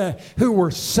God, who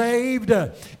were saved.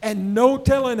 And no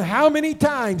telling how many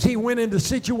times he went into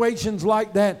situations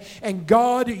like that, and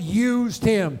God used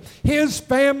him. His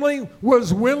family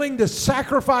was willing to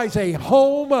sacrifice a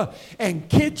home and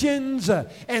kitchens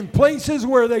and places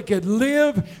where they could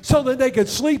live so that they could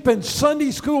sleep in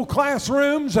Sunday school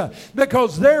classrooms,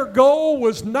 because their goal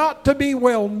was not to be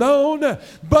well known,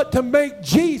 but to make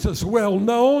Jesus well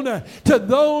known to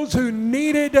those who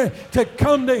needed to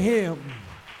come to him.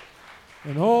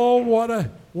 And oh,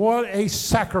 what a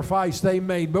sacrifice they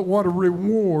made, but what a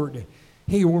reward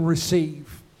he will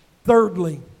receive.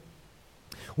 Thirdly,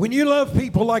 when you love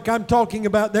people like I'm talking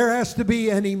about, there has to be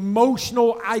an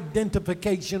emotional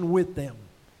identification with them.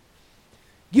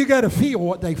 You got to feel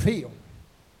what they feel.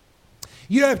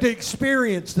 You have to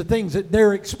experience the things that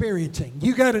they're experiencing.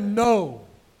 You got to know.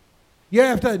 You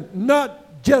have to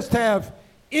not just have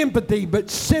empathy, but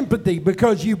sympathy,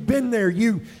 because you've been there.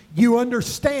 You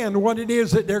understand what it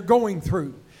is that they're going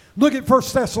through. Look at 1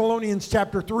 Thessalonians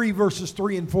chapter 3, verses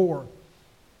 3 and 4.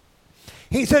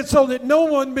 He said, so that no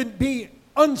one be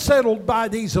unsettled by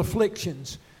these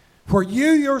afflictions. For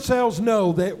you yourselves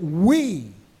know that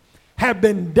we have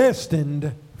been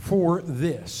destined for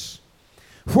this.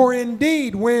 For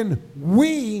indeed, when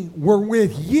we were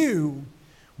with you,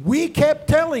 we kept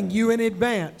telling you in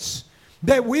advance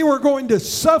that we were going to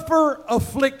suffer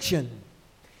affliction.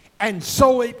 And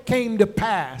so it came to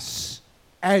pass,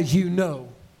 as you know.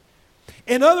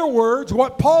 In other words,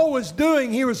 what Paul was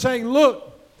doing, he was saying,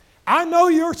 look, I know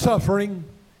you're suffering,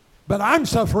 but I'm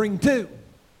suffering too.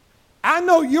 I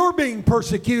know you're being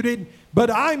persecuted, but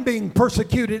I'm being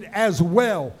persecuted as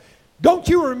well. Don't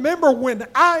you remember when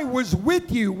I was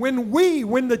with you, when we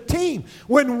were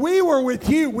with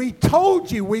you, we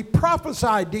told you, we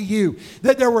prophesied to you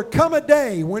that there would come a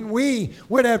day when we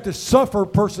would have to suffer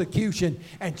persecution.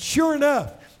 And sure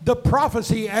enough, the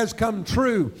prophecy has come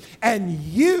true. And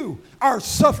you are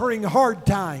suffering hard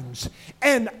times.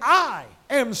 And I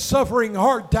am suffering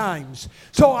hard times.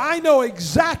 So I know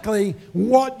exactly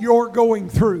what you're going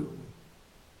through.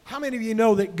 How many of you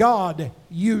know that God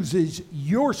uses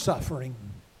your suffering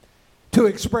to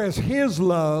express his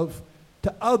love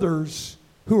to others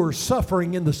who are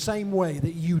suffering in the same way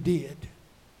that you did?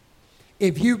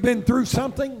 If you've been through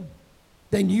something,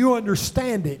 then you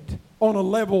understand it on a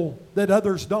level that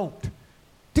others don't.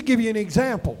 To give you an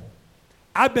example,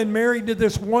 I've been married to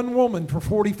this one woman for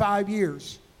 45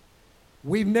 years.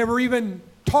 We've never even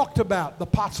talked about the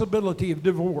possibility of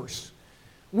divorce.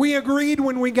 We agreed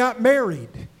when we got married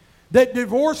that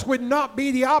divorce would not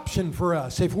be the option for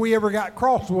us if we ever got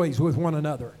crossways with one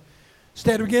another.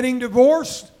 Instead of getting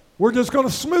divorced, we're just going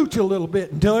to smooch a little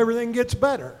bit until everything gets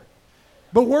better.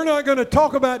 But we're not going to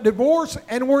talk about divorce,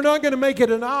 and we're not going to make it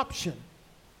an option.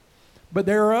 But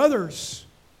there are others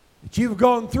that you've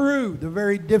gone through the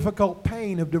very difficult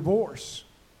pain of divorce.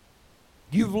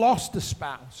 You've lost a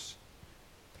spouse.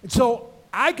 And so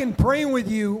I can pray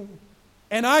with you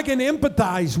and I can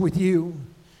empathize with you,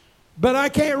 but I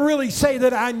can't really say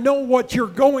that I know what you're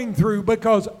going through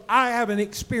because I haven't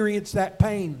experienced that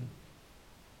pain.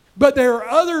 But there are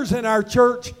others in our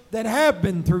church that have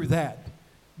been through that.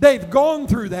 They've gone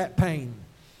through that pain.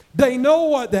 They know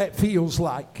what that feels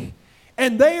like.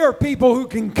 And they are people who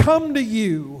can come to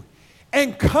you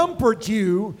and comfort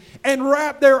you and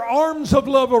wrap their arms of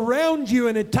love around you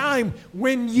in a time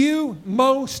when you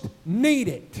most need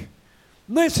it.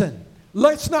 Listen,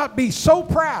 let's not be so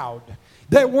proud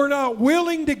that we're not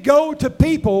willing to go to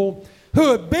people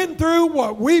who have been through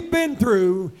what we've been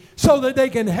through so that they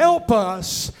can help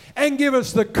us and give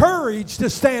us the courage to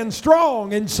stand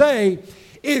strong and say,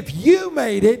 if you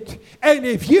made it, and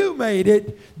if you made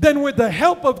it, then with the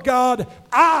help of God,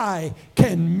 I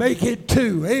can make it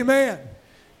too. Amen.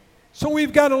 So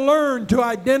we've got to learn to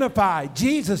identify.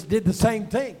 Jesus did the same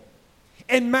thing.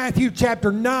 In Matthew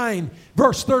chapter 9,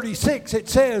 verse 36, it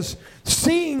says,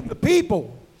 seeing the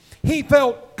people, he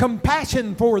felt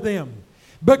compassion for them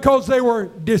because they were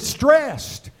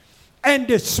distressed and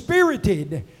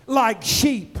dispirited like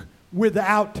sheep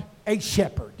without a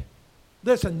shepherd.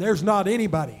 Listen, there's not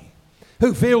anybody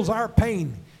who feels our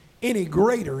pain any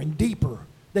greater and deeper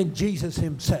than Jesus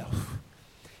himself.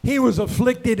 He was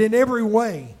afflicted in every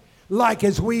way, like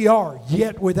as we are,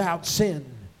 yet without sin.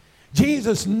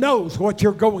 Jesus knows what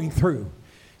you're going through.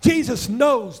 Jesus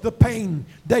knows the pain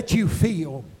that you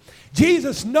feel.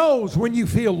 Jesus knows when you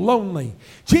feel lonely.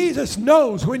 Jesus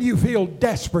knows when you feel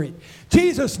desperate.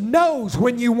 Jesus knows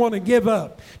when you want to give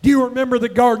up. Do you remember the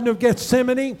Garden of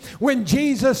Gethsemane when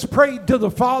Jesus prayed to the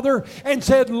Father and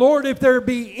said, Lord, if there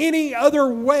be any other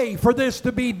way for this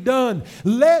to be done,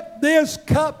 let this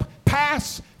cup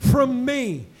pass from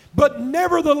me. But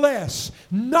nevertheless,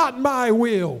 not my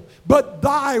will, but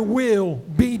thy will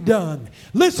be done.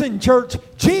 Listen, church,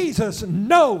 Jesus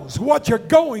knows what you're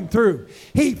going through.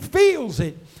 He feels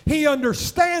it. He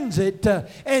understands it,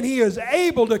 and he is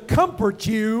able to comfort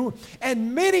you.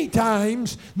 And many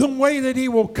times, the way that he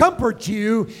will comfort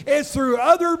you is through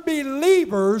other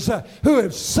believers who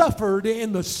have suffered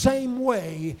in the same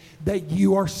way that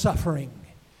you are suffering.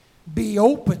 Be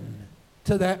open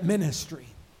to that ministry.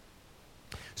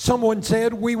 Someone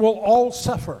said, we will all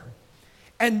suffer,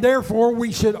 and therefore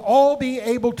we should all be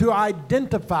able to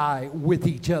identify with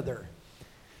each other.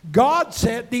 God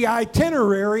set the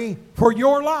itinerary for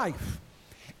your life,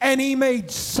 and he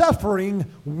made suffering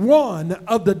one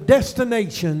of the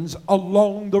destinations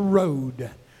along the road.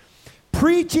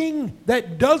 Preaching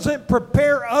that doesn't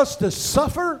prepare us to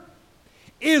suffer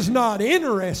is not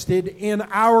interested in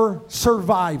our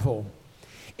survival.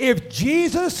 If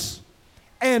Jesus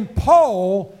and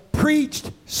Paul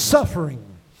preached suffering,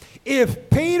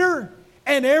 if Peter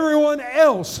and everyone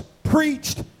else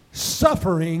preached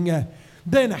suffering,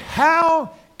 then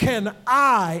how can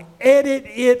I edit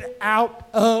it out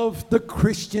of the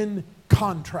Christian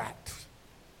contract?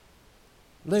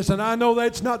 Listen, I know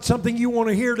that's not something you want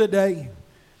to hear today,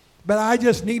 but I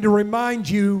just need to remind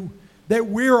you that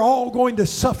we're all going to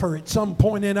suffer at some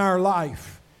point in our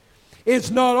life.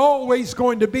 It's not always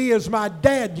going to be, as my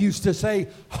dad used to say,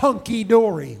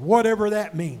 hunky-dory, whatever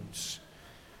that means.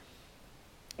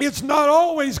 It's not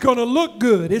always going to look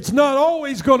good. It's not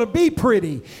always going to be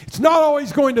pretty. It's not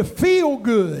always going to feel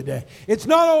good. It's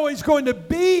not always going to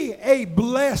be a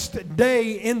blessed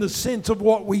day in the sense of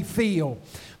what we feel.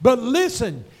 But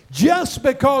listen, just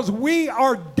because we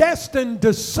are destined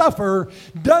to suffer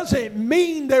doesn't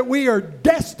mean that we are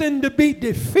destined to be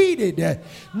defeated.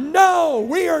 No,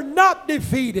 we are not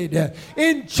defeated.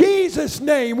 In Jesus'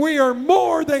 name, we are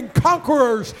more than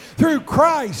conquerors through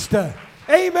Christ.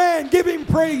 Amen. Give him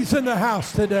praise in the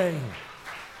house today.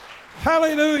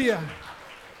 Hallelujah.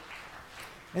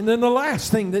 And then the last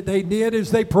thing that they did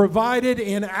is they provided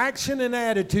in action and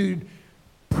attitude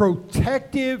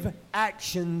protective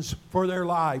actions for their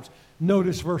lives.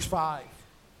 Notice verse 5.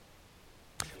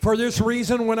 For this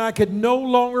reason, when I could no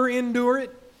longer endure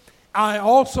it, I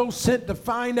also sent to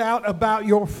find out about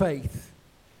your faith,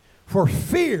 for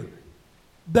fear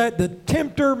that the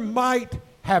tempter might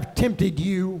have tempted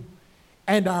you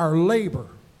and our labor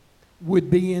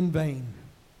would be in vain.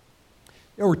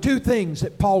 There were two things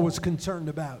that Paul was concerned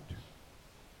about.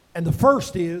 And the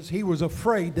first is he was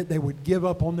afraid that they would give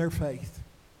up on their faith.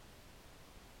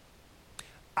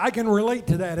 I can relate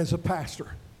to that as a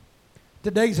pastor.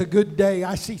 Today's a good day.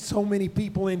 I see so many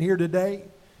people in here today.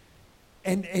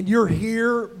 And you're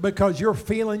here because you're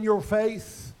feeling your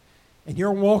faith. And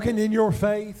you're walking in your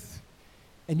faith.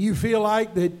 And you feel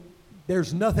like that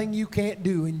there's nothing you can't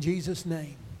do in Jesus'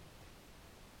 name.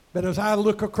 But as I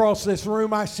look across this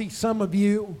room, I see some of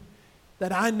you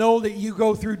that I know that you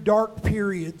go through dark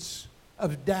periods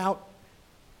of doubt.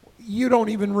 You don't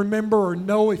even remember or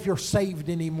know if you're saved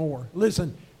anymore.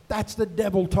 Listen, that's the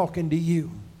devil talking to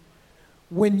you.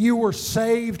 When you were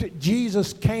saved,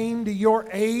 Jesus came to your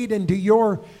aid and to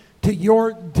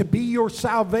be your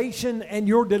salvation and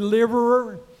your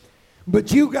deliverer.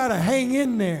 But you got to hang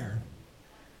in there.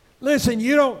 Listen,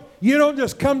 you don't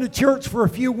just come to church for a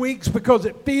few weeks because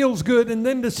it feels good and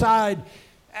then decide,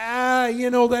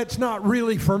 that's not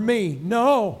really for me.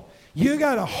 No, you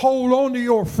got to hold on to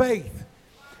your faith.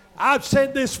 I've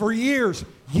said this for years.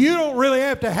 You don't really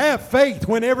have to have faith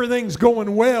when everything's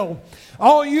going well.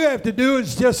 All you have to do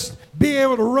is just be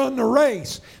able to run the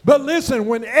race. But listen,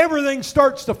 when everything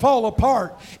starts to fall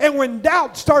apart and when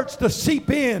doubt starts to seep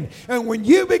in and when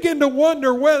you begin to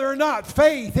wonder whether or not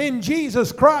faith in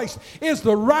Jesus Christ is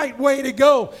the right way to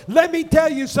go, let me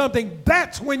tell you something.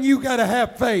 That's when you got to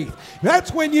have faith.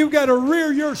 That's when you got to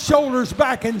rear your shoulders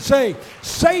back and say,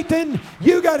 Satan,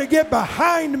 you got to get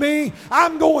behind me.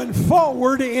 I'm going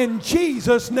forward in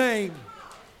Jesus' name.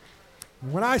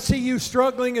 When I see you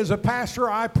struggling as a pastor,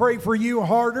 I pray for you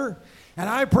harder. And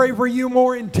I pray for you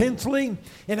more intensely.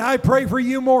 And I pray for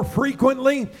you more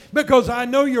frequently because I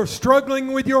know you're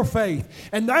struggling with your faith.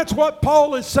 And that's what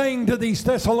Paul is saying to these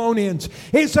Thessalonians.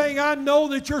 He's saying, I know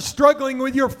that you're struggling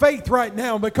with your faith right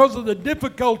now because of the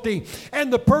difficulty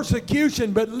and the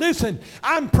persecution. But listen,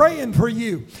 I'm praying for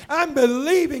you. I'm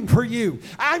believing for you.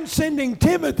 I'm sending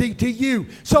Timothy to you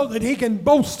so that he can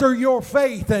bolster your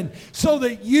faith and so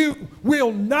that you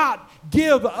will not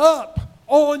give up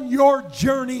on your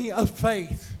journey of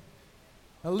faith.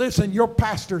 Now listen, your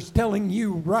pastor's telling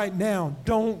you right now,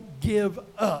 don't give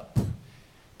up.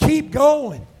 Keep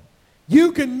going.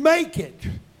 You can make it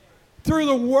through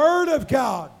the Word of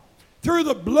God, through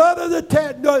the blood of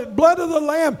the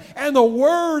Lamb and the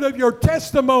word of your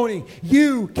testimony.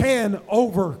 You can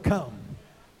overcome.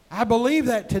 I believe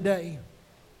that today.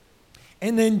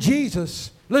 And then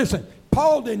Jesus, listen,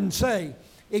 Paul didn't say,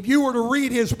 if you were to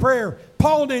read his prayer,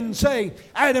 Paul didn't say,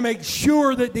 I had to make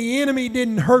sure that the enemy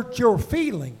didn't hurt your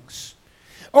feelings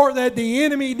or that the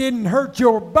enemy didn't hurt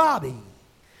your body.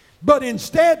 But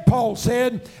instead, Paul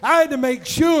said, I had to make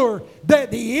sure that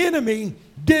the enemy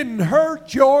didn't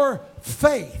hurt your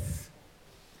faith.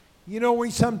 You know,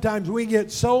 we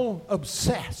get so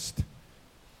obsessed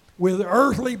with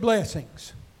earthly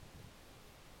blessings.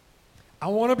 I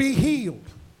want to be healed.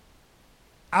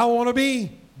 I want to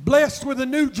be blessed with a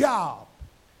new job.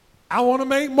 I want to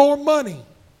make more money.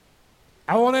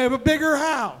 I want to have a bigger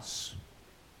house.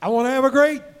 I want to have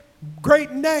a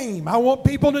great name. I want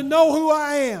people to know who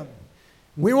I am.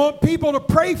 We want people to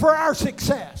pray for our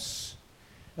success.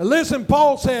 Now listen,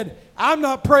 Paul said, I'm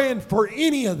not praying for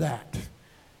any of that.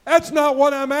 That's not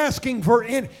what I'm asking for.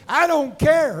 I don't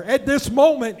care at this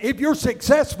moment if you're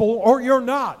successful or you're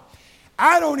not.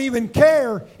 I don't even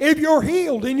care if you're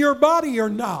healed in your body or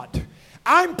not.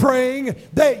 I'm praying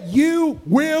that you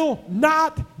will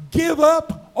not give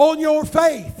up on your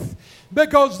faith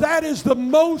because that is the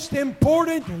most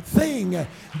important thing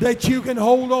that you can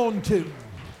hold on to.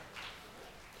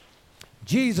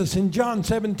 Jesus in John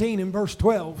 17 in verse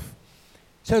 12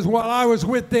 says, while I was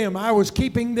with them, I was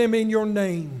keeping them in your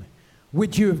name,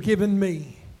 which you have given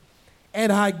me.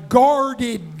 And I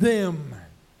guarded them,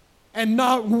 and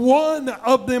not one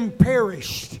of them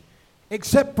perished,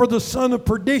 except for the son of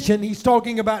perdition. He's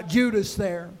talking about Judas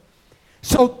there.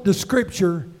 So the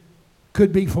scripture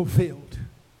could be fulfilled.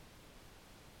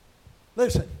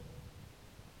 Listen,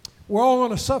 we're all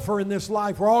going to suffer in this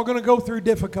life. We're all going to go through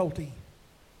difficulty.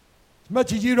 As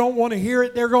much as you don't want to hear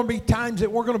it, there are going to be times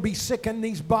that we're going to be sick in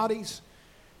these bodies.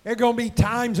 There are going to be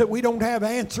times that we don't have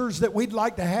answers that we'd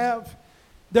like to have.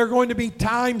 There are going to be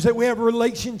times that we have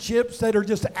relationships that are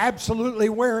just absolutely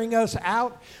wearing us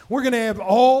out. We're going to have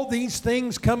all these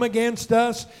things come against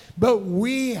us, but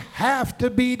we have to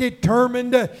be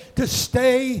determined to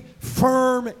stay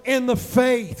firm in the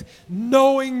faith,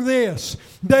 knowing this,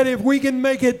 that if we can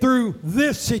make it through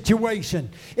this situation,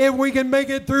 if we can make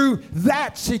it through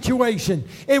that situation,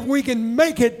 if we can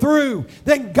make it through,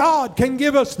 then God can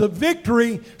give us the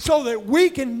victory so that we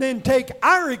can then take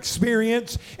our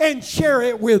experience and share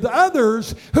it with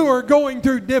others who are going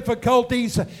through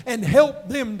difficulties and help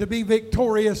them to be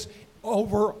victorious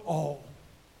over all.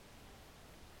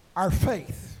 Our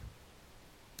faith.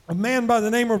 A man by the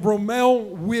name of Romel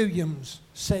Williams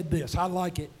said this. I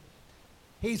like it.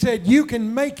 He said, you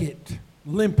can make it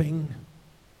limping.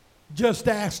 Just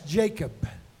ask Jacob.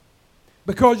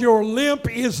 Because your limp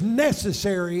is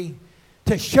necessary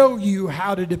to show you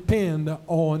how to depend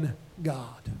on God.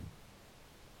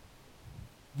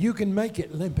 You can make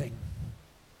it limping.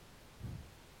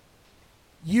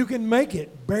 You can make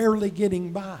it barely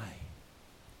getting by.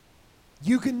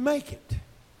 You can make it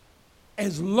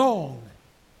as long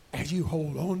as you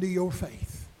hold on to your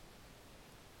faith.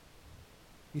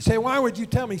 You say, why would you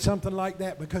tell me something like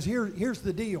that? Because here's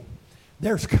the deal.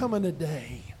 There's coming a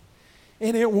day,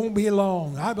 and it won't be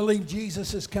long. I believe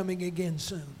Jesus is coming again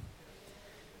soon.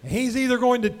 He's either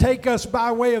going to take us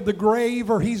by way of the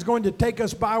grave, or He's going to take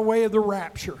us by way of the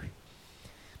rapture.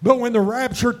 But when the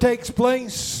rapture takes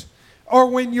place, or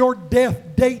when your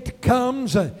death date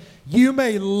comes, you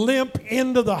may limp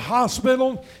into the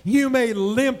hospital. You may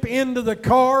limp into the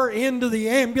car, into the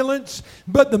ambulance.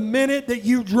 But the minute that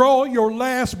you draw your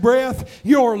last breath,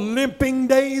 your limping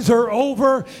days are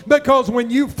over. Because when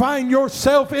you find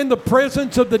yourself in the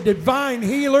presence of the divine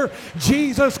healer,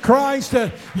 Jesus Christ,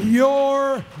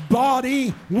 your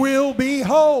body will be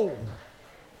whole.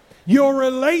 Your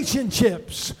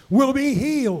relationships will be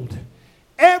healed.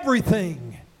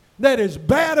 Everything that is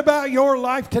bad about your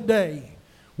life today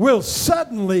will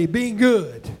suddenly be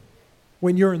good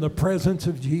when you're in the presence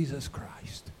of Jesus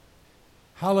Christ.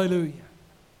 Hallelujah.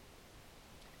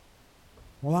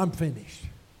 Well, I'm finished.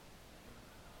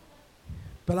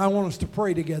 But I want us to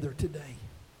pray together today.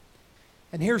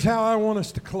 And here's how I want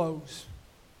us to close.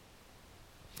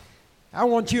 I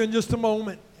want you in just a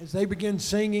moment, as they begin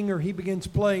singing or he begins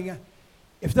playing,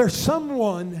 if there's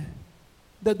someone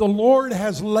that the Lord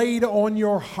has laid on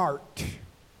your heart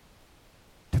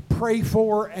to pray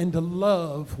for and to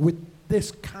love with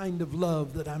this kind of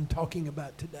love that I'm talking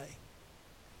about today,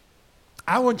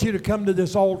 I want you to come to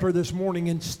this altar this morning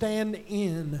and stand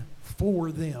in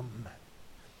for them.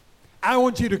 I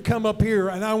want you to come up here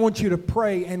and I want you to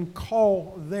pray and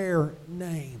call their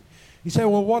name. You say,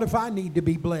 well, what if I need to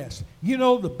be blessed? You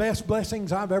know, the best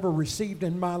blessings I've ever received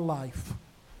in my life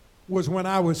was when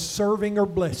I was serving or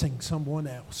blessing someone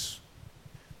else.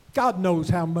 God knows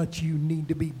how much you need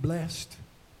to be blessed.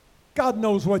 God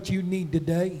knows what you need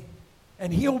today,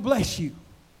 and He'll bless you.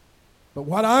 But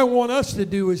what I want us to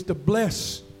do is to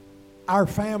bless our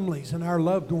families and our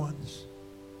loved ones.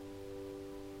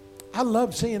 I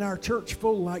love seeing our church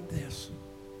full like this.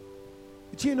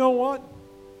 But you know what?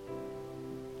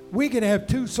 We could have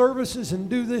 2 services and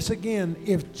do this again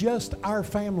if just our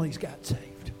families got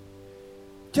saved.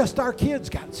 Just our kids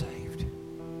got saved.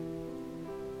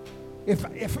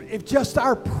 If just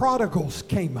our prodigals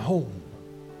came home,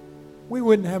 we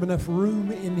wouldn't have enough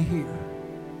room in here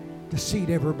to seat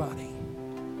everybody.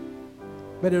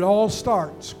 But it all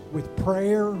starts with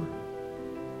prayer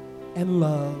and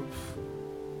love.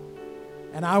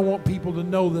 And I want people to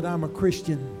know that I'm a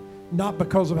Christian, not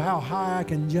because of how high I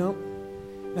can jump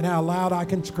and how loud I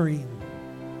can scream,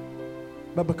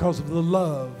 but because of the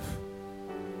love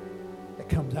that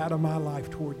comes out of my life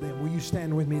toward them. Will you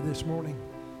stand with me this morning?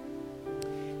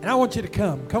 And I want you to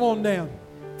come on down,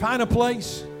 find a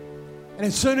place, and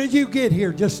as soon as you get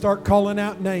here, just start calling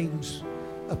out names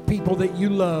of people that you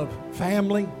love,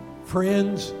 family,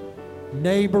 friends,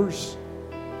 neighbors,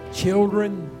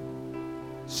 children,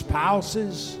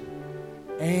 spouses,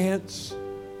 aunts,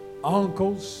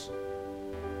 uncles,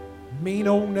 mean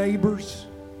old neighbors,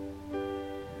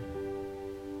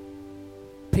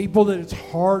 people that it's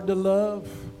hard to love.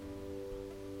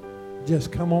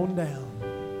 Just come on down.